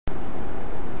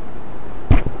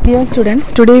Dear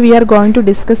students, today we are going to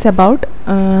discuss about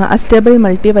astable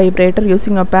multivibrator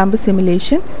using opamp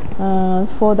simulation.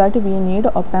 For that we need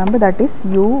opamp, that is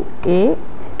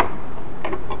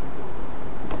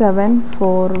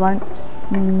UA741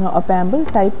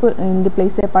 opamp. Type in the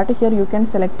place a part. Here you can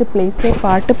select place a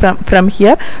part from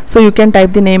here, so you can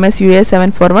type the name as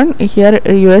UA741. Here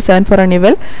UA741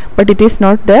 eval, but it is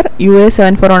not there.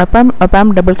 UA741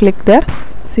 opamp, double click there.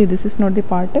 See, this is not the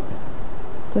part.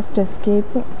 Just escape,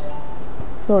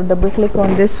 so double click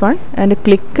on this one and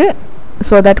click,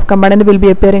 so that component will be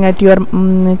appearing at your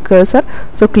cursor.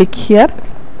 So click here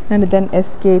and then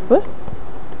escape.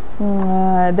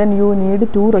 Then you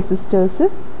need 2 resistors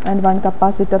and 1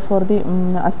 capacitor for the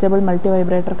astable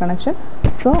multivibrator connection.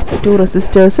 So 2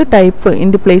 resistors, type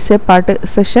in the place a part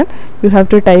session, you have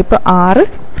to type R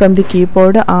from the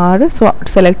keyboard, R. So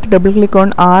select, double click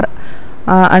on R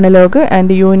analog,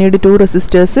 and you need 2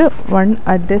 resistors, one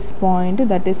at this point,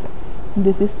 that is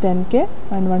this is 10k,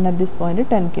 and one at this point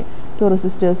 10k, 2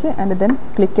 resistors, and then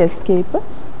click escape.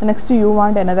 Next you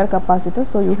want another capacitor,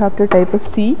 so you have to type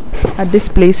C at this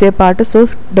place a part. So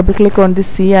double click on this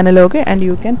C analog and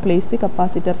you can place the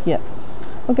capacitor here.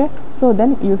 Okay, so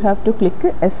then you have to click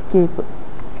escape.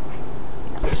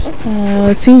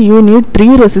 See, you need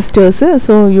 3 resistors,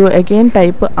 so you again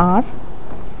type R.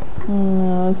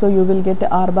 So you will get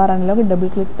R bar analog, double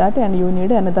click that, and you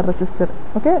need another resistor.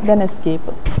 Okay, then escape.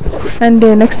 And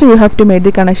next you have to make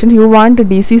the connection. You want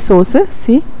DC source.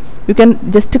 See, you can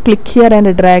just click here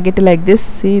and drag it like this.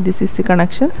 See, this is the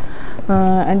connection,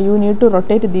 and you need to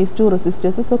rotate these 2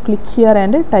 resistors. So click here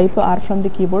and type R from the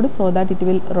keyboard, so that it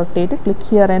will rotate. Click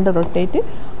here and rotate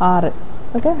R.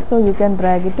 Okay, so you can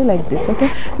drag it like this. Okay,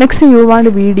 next you want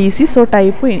VDC, so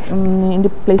type in the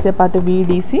place a part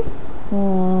VDC.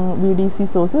 VDC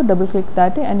source, double click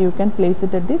that, and you can place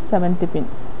it at the 7th pin.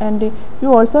 And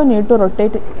you also need to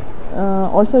rotate,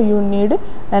 also you need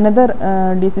another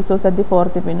DC source at the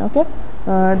 4th pin. Okay,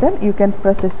 then you can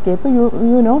press escape.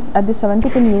 You know at the 7th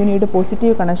pin you need a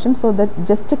positive connection, so that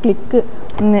just click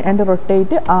and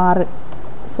rotate R,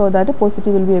 so that a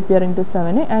positive will be appearing to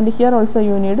 7. And here also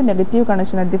you need a negative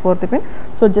connection at the 4th pin,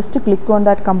 so just click on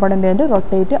that component and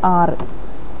rotate R,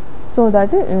 so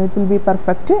that it will be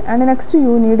perfect. And next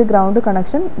you need ground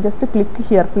connection. Just click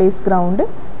here, place ground,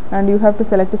 and you have to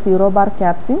select 0 bar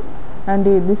capsule, and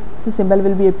this symbol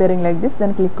will be appearing like this.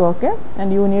 Then click OK,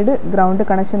 and you need ground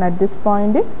connection at this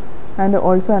point, and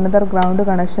also another ground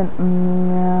connection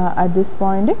at this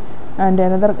point, and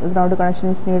another ground connection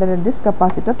is needed at this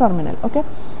capacitor terminal. Okay,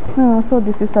 so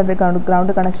this is at the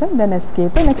ground connection. Then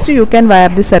escape. Next you can wire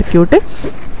the circuit.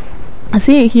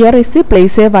 See, here is the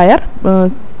place a wire.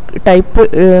 Type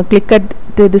click at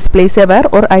this place a wire,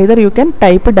 or either you can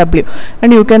type W,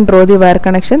 and you can draw the wire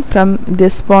connection from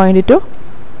this point to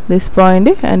this point,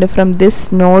 and from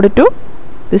this node to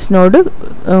this node,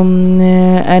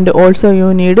 and also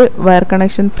you need wire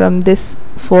connection from this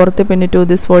 4th pin to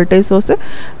this voltage source,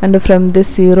 and from this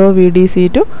 0 VDC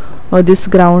to this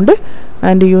ground,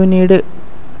 and you need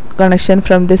connection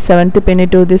from this 7th pin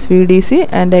to this VDC,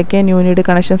 and again you need a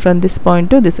connection from this point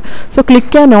to this. So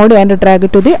click a node and drag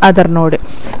it to the other node.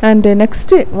 And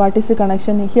next, what is the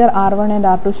connection? Here R1 and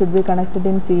R2 should be connected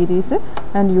in series,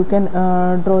 and you can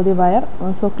draw the wire.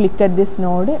 So click at this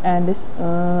node and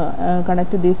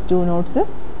connect these 2 nodes,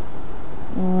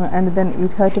 and then you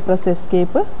have to press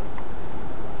escape,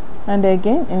 and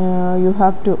again you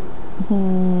have to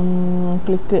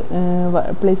click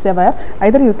place a wire.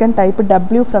 Either you can type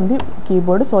W from the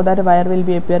keyboard, so that a wire will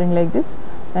be appearing like this,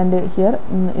 and here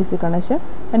is the connection,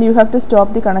 and you have to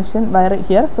stop the connection wire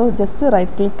here. So just right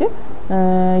click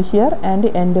here and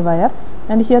end wire,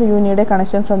 and here you need a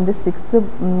connection from this 6th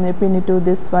pin to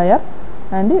this wire,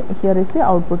 and here is the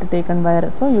output taken wire.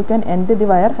 So you can end the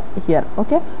wire here.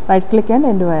 Okay, right click and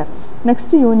end wire.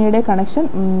 Next you need a connection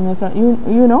from,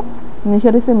 you know,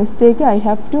 here is a mistake. I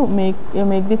have to make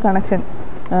the connection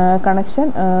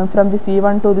from the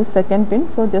C1 to this 2nd pin.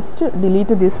 So just delete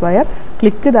this wire,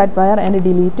 click that wire and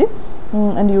delete it,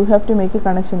 and you have to make a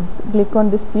connection. Click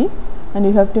on this C, and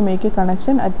you have to make a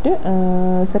connection at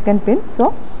 2nd pin.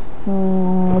 So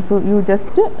so you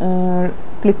just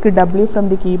click W from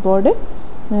the keyboard,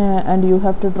 and you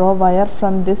have to draw wire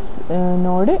from this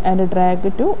node and drag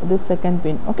it to this 2nd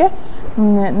pin. Okay,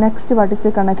 next, what is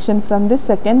the connection from this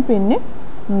 2nd pin?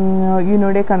 You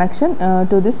need a connection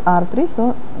to this R3.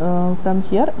 So from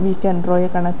here we can draw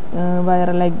a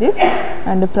wire like this,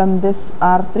 and from this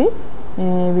R3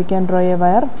 we can draw a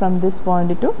wire from this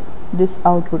point to this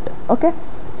output. Okay,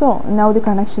 so now the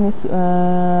connection is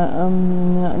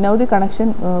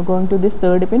going to this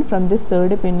third pin, from this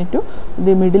third pin to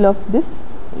the middle of this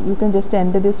you can just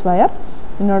end this wire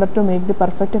in order to make the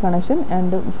perfect connection,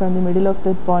 and from the middle of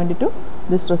the point to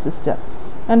this resistor.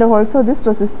 And also this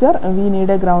resistor we need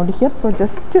a ground here, so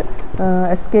just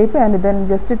escape and then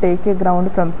just take a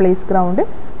ground from place ground,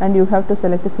 and you have to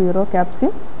select 0 cap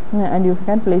sim, and you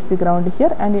can place the ground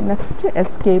here, and next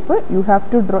escape you have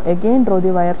to draw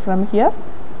the wire from here,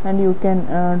 and you can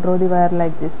draw the wire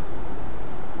like this.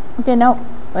 Okay, now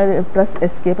press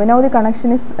escape. Now the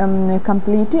connection is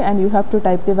complete, and you have to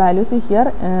type the values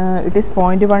here. It is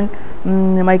 0.1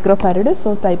 microfarad,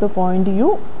 so type a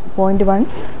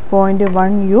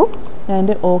 0.1 U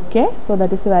and OK. So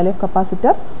that is the value of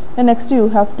capacitor. And next you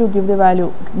have to give the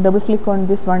value, double click on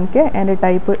this 1K and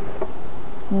type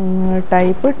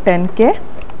 10K,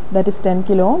 that is 10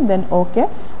 kilo ohm, then OK.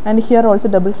 And here also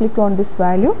double click on this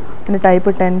value and type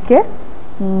 10K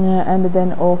and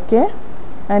then OK.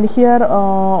 And here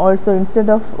also instead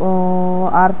of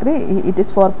R3 it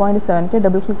is 4.7K,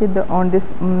 double click on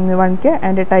this 1K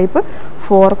and type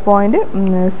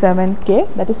 4.7K,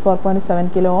 that is 4.7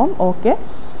 kilo ohm, OK.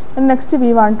 And next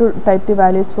we want to type the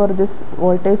values for this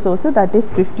voltage source, that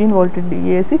is 15 volt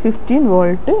DAC, 15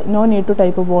 volt, no need to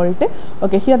type a volt.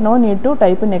 Okay, here no need to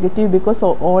type a negative because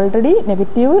already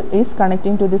negative is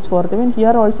connecting to this fourth pin.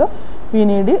 Here also we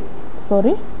need,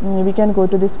 sorry, we can go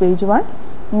to this page 1.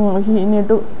 We need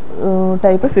to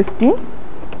type a 15.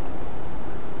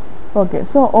 Okay,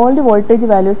 so all the voltage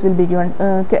values will be given.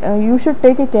 You should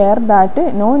take a care that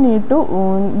no need to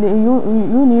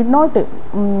you need not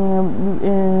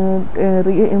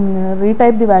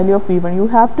retype the value of V1. You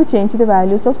have to change the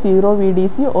values of 0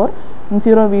 VDC or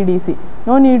 0 VDC.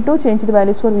 No need to change the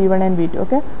values for V1 and V2.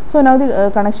 Okay, so now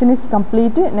the connection is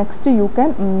complete. Next you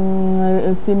can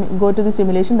go to the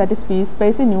simulation, that is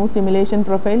pspice new simulation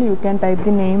profile. You can type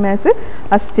the name as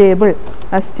astable.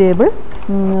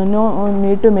 No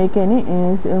need to make any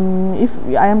if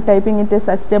I am typing it as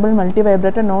astable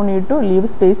multivibrator, no need to leave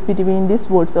space between these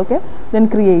words. Okay, then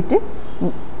create it.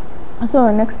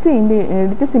 So next in the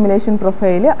edit simulation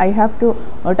profile I have to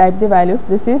type the values.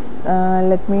 This is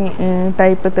let me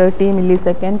type 30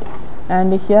 millisecond,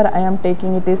 and here I am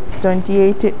taking it is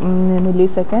 28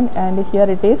 millisecond, and here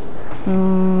it is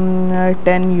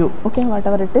 10U. Okay,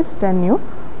 whatever it is, 10U.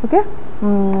 Okay,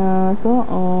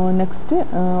 so next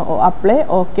apply.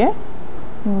 Okay,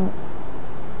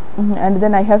 and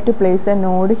then I have to place a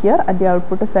node here at the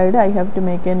output side. I have to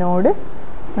make a node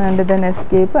and then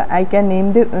escape. I can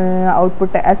name the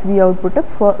output as V output.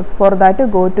 For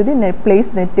that go to the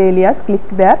place net alias, click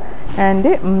there, and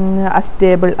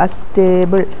astable.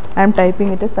 I am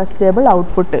typing it as astable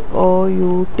output,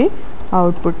 OUT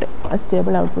output,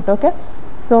 astable output. Okay,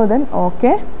 so then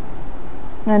OK,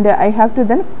 and I have to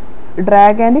then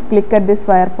drag and click at this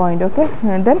wire point. Okay,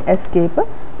 and then escape.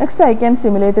 Next I can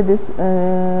simulate this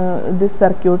this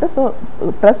circuit, so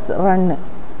press run.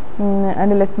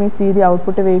 And let me see the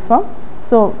output waveform.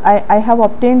 So I have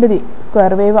obtained the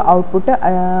square wave output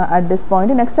at this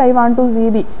point. Next I want to see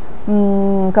the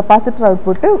capacitor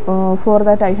output. For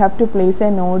that I have to place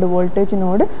a node, voltage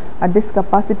node at this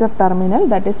capacitor terminal,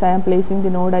 that is I am placing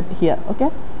the node at here. Okay,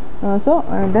 so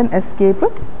then escape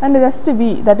and just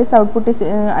V, that is output is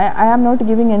I am not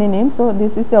giving any name, so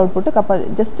this is the output.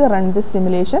 Just run this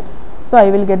simulation, so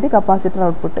I will get the capacitor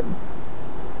output.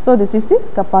 So this is the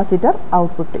capacitor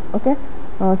output. Okay,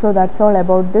 so that's all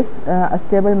about this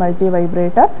astable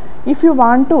multivibrator. If you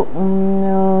want to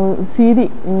see the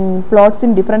plots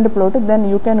in different plot, then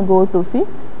you can go to see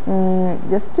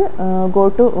just go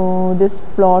to this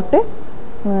plot,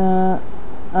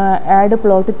 add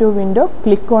plot to window,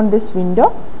 click on this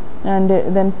window, and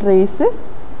then trace,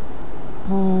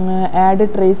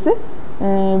 add trace.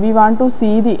 We want to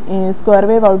see the square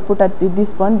wave output at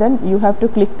this point, then you have to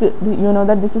click you know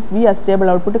that this is V astable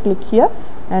output, click here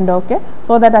and OK,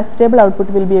 so that astable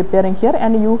output will be appearing here.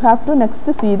 And you have to next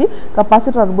see the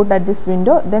capacitor output at this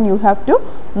window, then you have to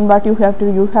you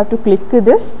have to click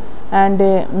this, and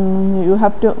you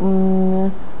have to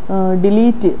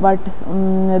delete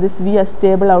this V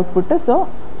astable output. So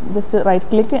just right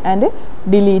click and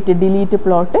delete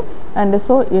plot, and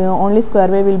so only square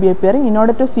wave will be appearing. In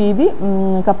order to see the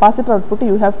capacitor output,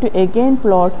 you have to again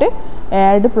plot,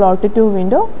 add plot to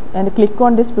window, and click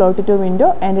on this plot to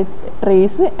window and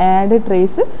trace, add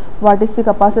trace. What is the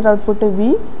capacitor output?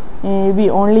 V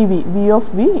only V of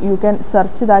V. You can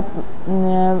search that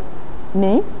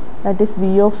name, that is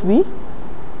V of V.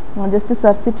 Just to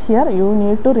search it here. You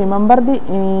need to remember the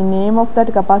name of that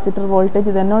capacitor voltage,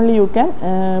 then only you can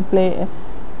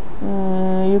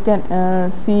you can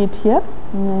see it here.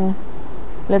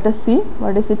 Let us see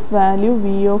what is its value.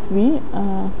 V of V.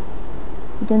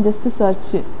 You can just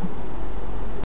search